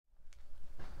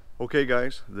Okay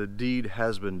guys, the deed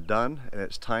has been done and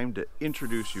it's time to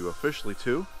introduce you officially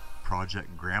to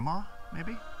Project Grandma,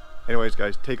 maybe? Anyways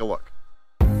guys, take a look.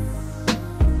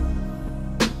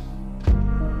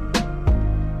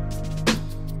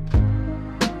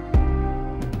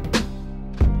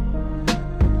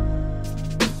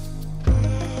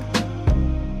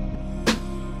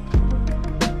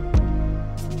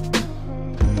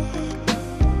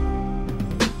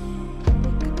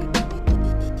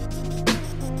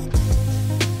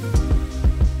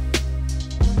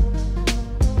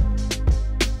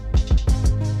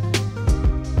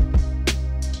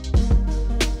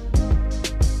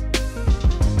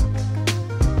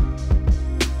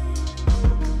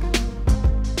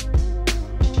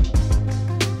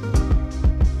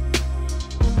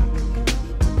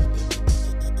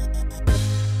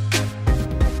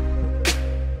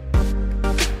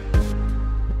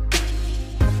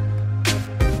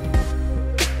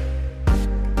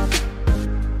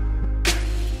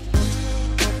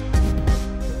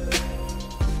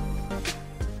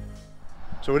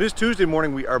 So it is Tuesday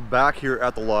morning, we are back here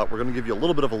at the lot. We're going to give you a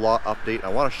little bit of a lot update. I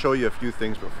want to show you a few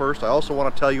things, but first I also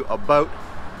want to tell you about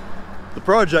the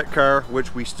project car,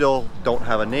 which we still don't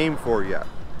have a name for yet.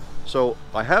 So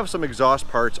I have some exhaust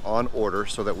parts on order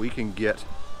so that we can get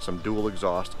some dual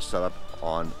exhaust set up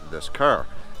on this car.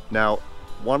 Now,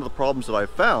 one of the problems that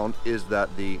I've found is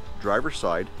that the driver's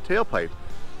side tailpipe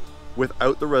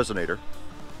without the resonator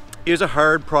is a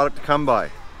hard product to come by.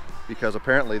 Because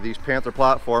apparently these Panther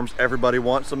platforms, everybody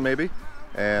wants them maybe,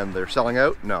 and they're selling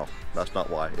out. No, that's not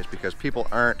why. It's because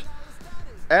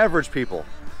average people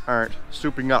aren't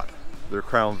souping up their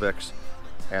Crown Vics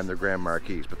and their Grand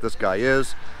Marquis. But this guy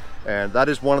is, and that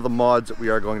is one of the mods that we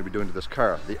are going to be doing to this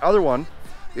car. The other one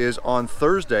is on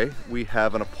Thursday, we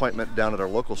have an appointment down at our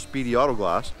local Speedy Auto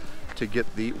Glass to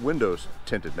get the windows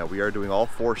tinted. Now we are doing all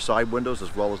 4 side windows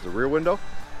as well as the rear window.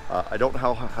 I don't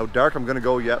know how dark I'm going to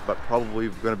go yet, but probably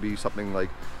going to be something like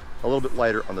a little bit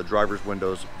lighter on the driver's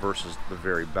windows versus the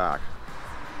very back.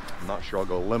 I'm not sure I'll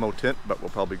go limo tint, but we'll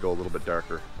probably go a little bit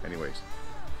darker anyways.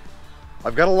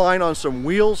 I've got a line on some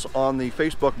wheels on the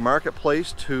Facebook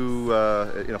Marketplace to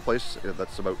in a place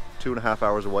that's about 2.5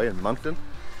 hours away in Moncton,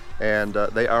 and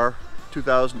they are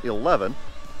 2011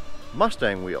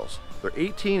 Mustang wheels. They're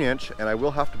 18-inch, and I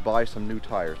will have to buy some new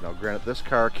tires. Now granted, this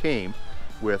car came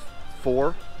with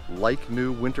 4 like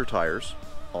new winter tires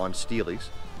on Steelies,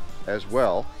 as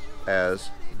well as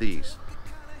these.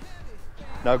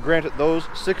 Now granted, those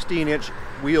 16-inch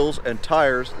wheels and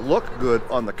tires look good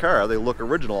on the car. They look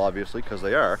original obviously, because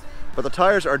they are, but the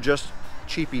tires are just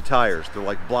cheapy tires. They're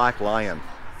like Black Lion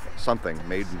something,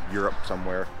 made in Europe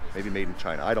somewhere, maybe made in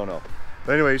China, I don't know.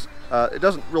 But anyways, it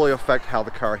doesn't really affect how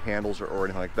the car handles or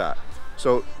anything like that.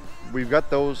 So we've got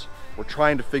those. We're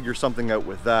trying to figure something out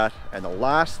with that. And the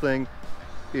last thing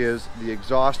is the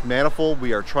exhaust manifold.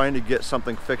 We are trying to get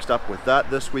something fixed up with that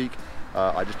this week.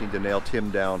 I just need to nail Tim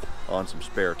down on some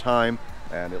spare time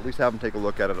and at least have him take a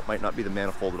look at it. It might not be the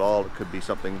manifold at all. It could be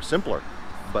something simpler.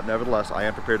 But nevertheless, I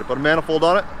am prepared to put a manifold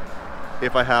on it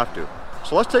if I have to.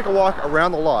 So let's take a walk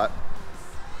around the lot.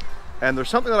 And there's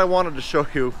something that I wanted to show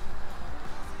you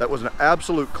that was an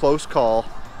absolute close call.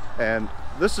 And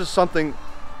this is something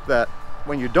that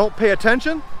when you don't pay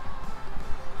attention,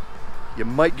 you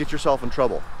might get yourself in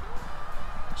trouble.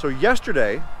 So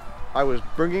yesterday, I was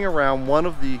bringing around one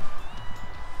of the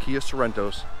Kia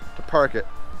Sorentos to park it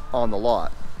on the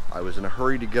lot. I was in a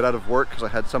hurry to get out of work because I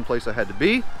had someplace I had to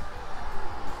be.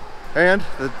 And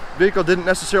the vehicle didn't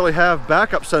necessarily have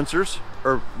backup sensors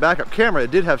or backup camera.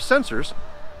 It did have sensors.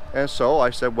 And so I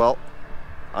said, well,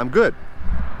 I'm good.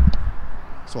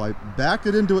 So I backed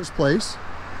it into its place,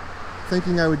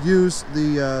 thinking I would use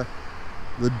the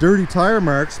dirty tire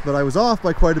marks, but I was off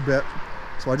by quite a bit,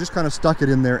 so I just kind of stuck it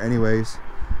in there anyways.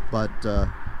 But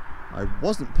I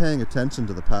wasn't paying attention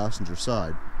to the passenger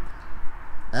side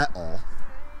at all,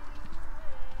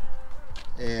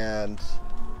 and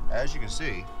as you can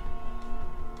see,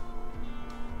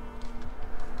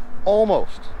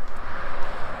 almost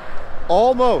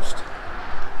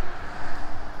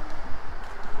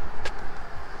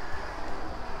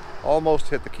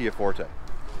hit the Kia Forte.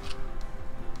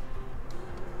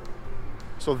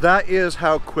 So that is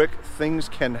how quick things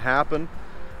can happen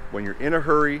when you're in a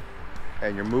hurry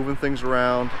and you're moving things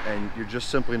around and you're just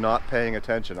simply not paying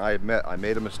attention. I admit I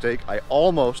made a mistake. I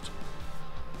almost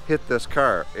hit this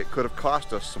car. It could have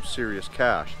cost us some serious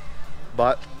cash,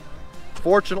 but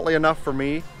fortunately enough for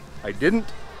me, I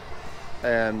didn't.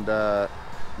 And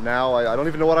now I don't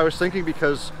even know what I was thinking,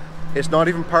 because it's not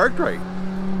even parked right.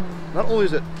 Not only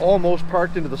is it almost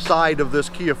parked into the side of this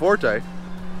Kia Forte,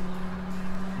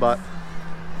 but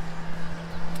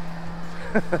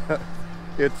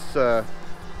it's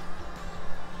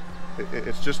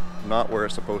just not where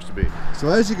it's supposed to be. So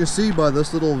as you can see by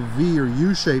this little V or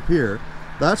U shape here,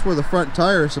 that's where the front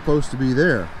tire is supposed to be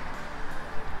there.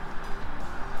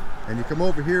 And you come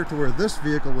over here to where this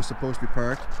vehicle was supposed to be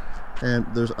parked, and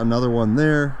there's another one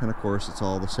there, and of course it's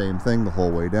all the same thing the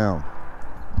whole way down.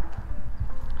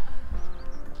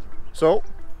 So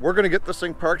we're going to get this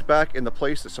thing parked back in the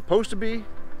place it's supposed to be,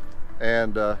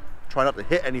 and try not to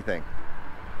hit anything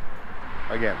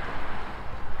again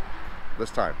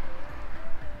this time.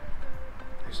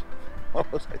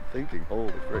 What was I thinking?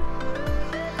 Holy frick.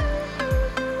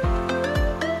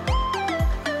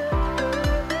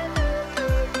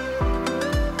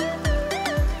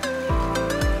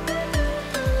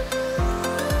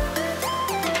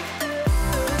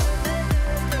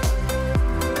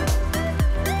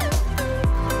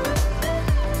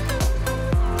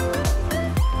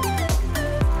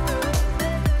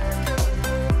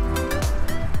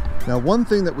 Now, one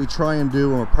thing that we try and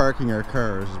do when we're parking our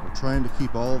cars is we're trying to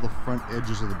keep all the front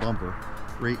edges of the bumper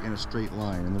right in a straight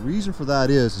line. And the reason for that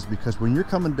is because when you're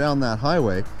coming down that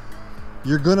highway,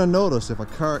 you're gonna notice if the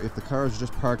car is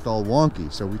just parked all wonky.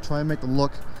 So we try and make them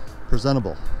look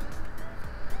presentable.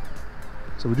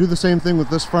 So we do the same thing with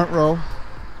this front row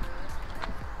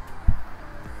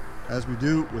as we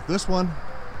do with this one,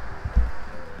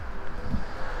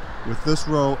 with this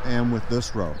row, and with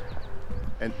this row.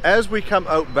 And as we come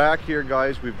out back here,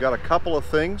 guys, we've got a couple of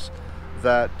things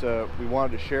that we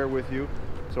wanted to share with you.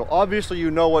 So obviously you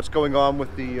know what's going on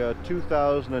with the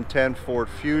 2010 Ford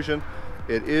Fusion.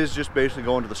 It is just basically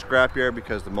going to the scrapyard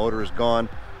because the motor is gone.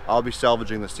 I'll be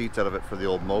salvaging the seats out of it for the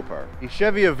old Mopar. The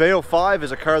Chevy Aveo 5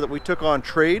 is a car that we took on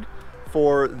trade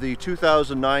for the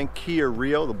 2009 Kia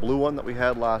Rio, the blue one that we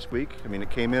had last week. I mean,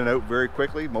 it came in and out very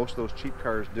quickly. Most of those cheap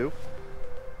cars do.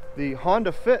 The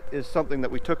Honda Fit is something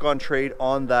that we took on trade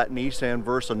on that Nissan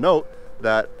Versa Note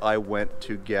that I went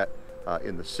to get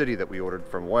in the city that we ordered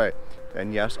from away.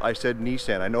 And yes, I said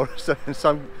Nissan. I noticed that in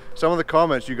some of the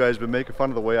comments you guys have been making fun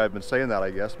of the way I've been saying that,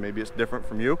 I guess. Maybe it's different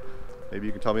from you. Maybe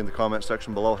you can tell me in the comment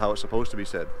section below how it's supposed to be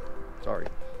said. Sorry.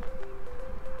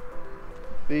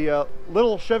 The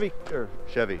little Chevy,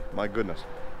 my goodness.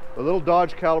 The little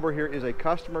Dodge Caliber here is a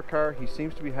customer car. He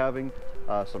seems to be having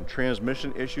some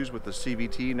transmission issues with the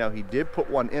CVT. Now, he did put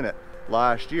one in it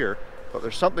last year, but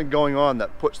there's something going on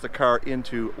that puts the car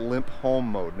into limp home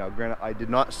mode. Now, granted, I did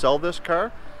not sell this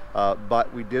car,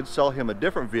 but we did sell him a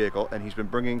different vehicle, and he's been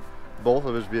bringing both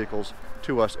of his vehicles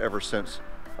to us ever since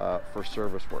for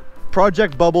service work.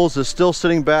 Project Bubbles is still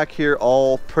sitting back here,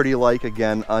 all pretty like,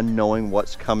 again, unknowing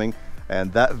what's coming,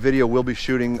 and that video will be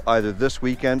shooting either this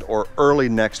weekend or early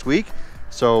next week.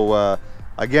 So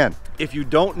again, if you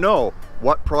don't know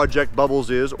what Project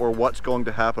Bubbles is or what's going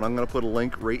to happen, I'm going to put a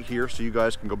link right here so you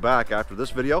guys can go back after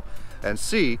this video and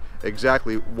see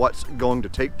exactly what's going to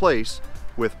take place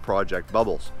with Project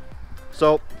Bubbles.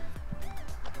 So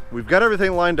we've got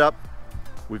everything lined up,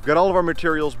 we've got all of our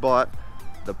materials bought.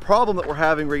 The problem that we're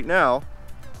having right now,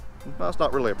 well, it's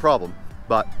not really a problem,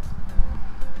 but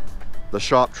the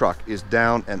shop truck is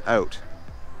down and out.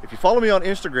 If you follow me on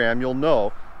Instagram, you'll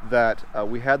know that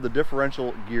we had the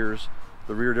differential gears,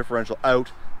 the rear differential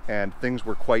out, and things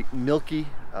were quite milky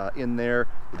in there.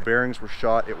 The bearings were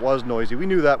shot. It was noisy. We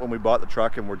knew that when we bought the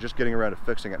truck, and we're just getting around to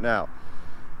fixing it now.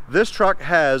 This truck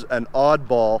has an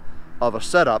oddball of a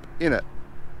setup in it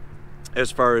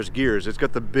as far as gears. It's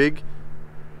got the big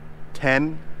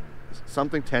 10-inch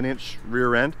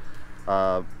rear end,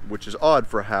 which is odd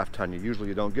for a half-ton. Usually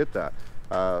you don't get that.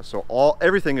 So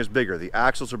everything is bigger. The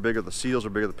axles are bigger, the seals are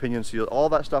bigger, the pinion seals, all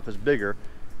that stuff is bigger.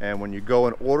 And when you go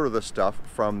and order this stuff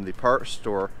from the parts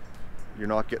store, you're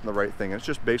not getting the right thing. And it's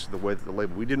just basically the way that the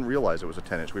label, we didn't realize it was a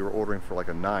 10-inch. We were ordering for like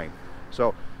a 9.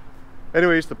 So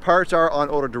anyways, the parts are on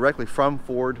order directly from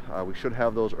Ford. We should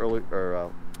have those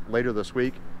later this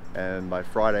week. And by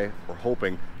Friday, we're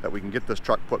hoping that we can get this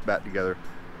truck put back together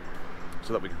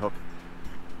so that we can hook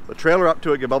the trailer up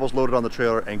to it, get Bubbles loaded on the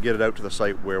trailer, and get it out to the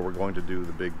site where we're going to do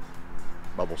the big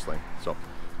Bubbles thing. So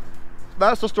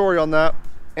that's the story on that.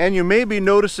 And you may be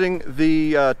noticing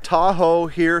the Tahoe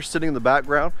here sitting in the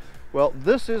background. Well,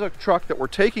 this is a truck that we're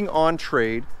taking on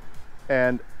trade,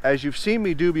 and as you've seen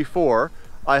me do before,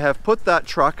 I have put that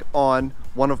truck on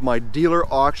one of my dealer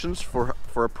auctions for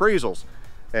appraisals.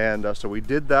 And so we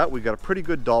did that. We got a pretty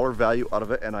good dollar value out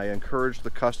of it, and I encouraged the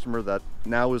customer that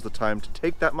now is the time to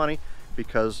take that money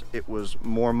because it was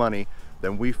more money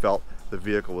than we felt the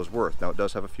vehicle was worth. Now, it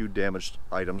does have a few damaged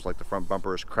items, like the front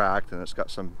bumper is cracked, and it's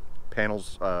got some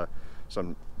panels,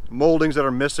 some moldings that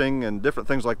are missing and different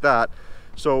things like that.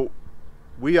 So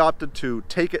we opted to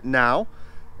take it now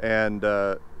and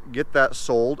get that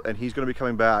sold, and he's going to be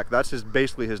coming back. That's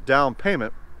basically his down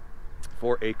payment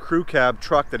for a crew cab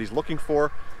truck that he's looking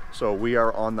for. So we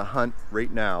are on the hunt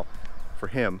right now for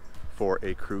him for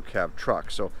a crew cab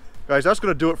truck. So guys, that's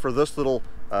going to do it for this little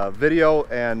video,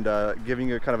 and giving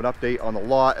you kind of an update on the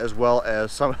lot, as well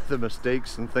as some of the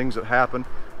mistakes and things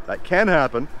that can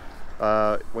happen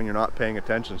when you're not paying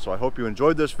attention. So I hope you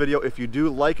enjoyed this video. If you do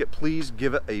like it, please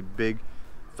give it a big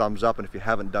thumbs up, and if you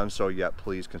haven't done so yet,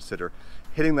 please consider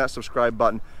hitting that subscribe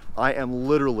button. I am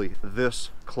literally this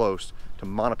close to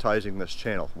monetizing this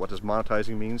channel. What does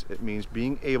monetizing mean? It means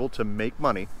being able to make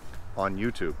money on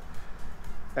YouTube.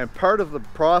 And part of the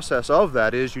process of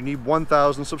that is you need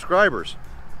 1,000 subscribers.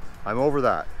 I'm over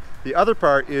that. The other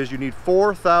part is you need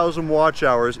 4,000 watch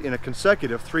hours in a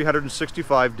consecutive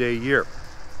 365-day year.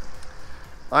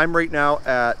 I'm right now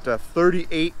at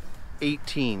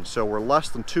 3818, so we're less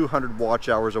than 200 watch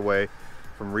hours away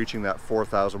from reaching that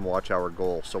 4,000 watch hour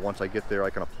goal. So once I get there, I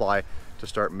can apply to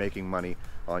start making money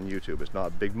on YouTube. It's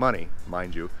not big money,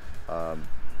 mind you.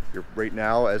 Right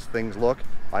now, as things look,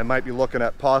 I might be looking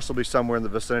at possibly somewhere in the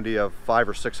vicinity of $500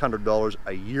 or $600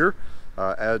 a year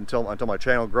until my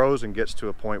channel grows and gets to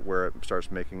a point where it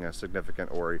starts making a significant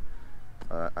or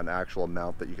an actual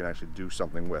amount that you can actually do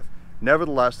something with.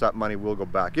 Nevertheless, that money will go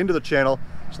back into the channel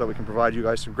so that we can provide you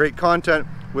guys some great content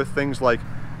with things like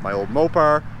my old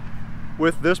Mopar,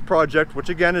 with this project, which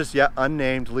again is yet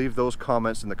unnamed. Leave those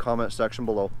comments in the comment section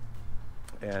below,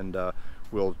 and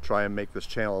we'll try and make this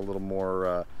channel a little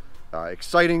more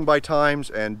exciting by times,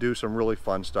 and do some really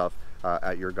fun stuff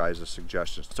at your guys'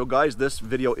 suggestions. So guys, this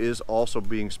video is also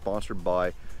being sponsored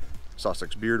by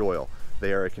SUSSEX Beard Oil.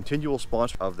 They are a continual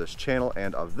sponsor of this channel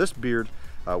and of this beard,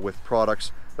 with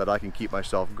products that I can keep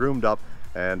myself groomed up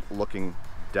and looking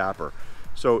dapper.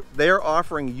 So they are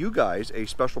offering you guys a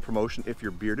special promotion if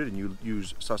you're bearded and you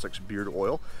use SUSSEX Beard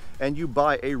Oil, and you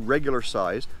buy a regular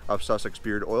size of SUSSEX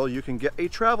Beard Oil, you can get a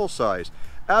travel size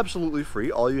absolutely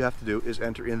free. All you have to do is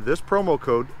enter in this promo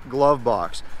code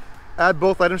GLOVEBOX. Add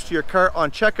both items to your cart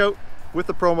on checkout with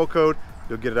the promo code.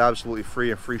 You'll get it absolutely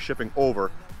free, and free shipping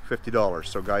over $50.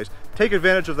 So guys, take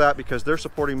advantage of that because they're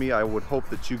supporting me. I would hope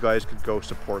that you guys could go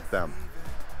support them.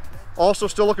 Also,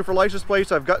 still looking for license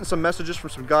plates. I've gotten some messages from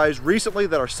some guys recently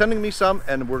that are sending me some,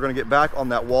 and we're going to get back on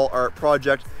that wall art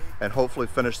project and hopefully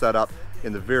finish that up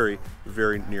in the very,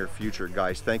 very near future.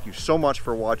 Guys, thank you so much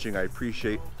for watching. I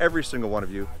appreciate every single one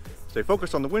of you. Stay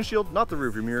focused on the windshield, not the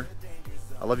rearview mirror.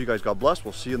 I love you guys. God bless.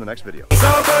 We'll see you in the next video.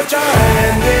 So put your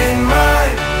hand in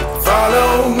mine,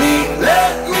 follow me,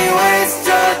 let me waste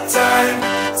your time.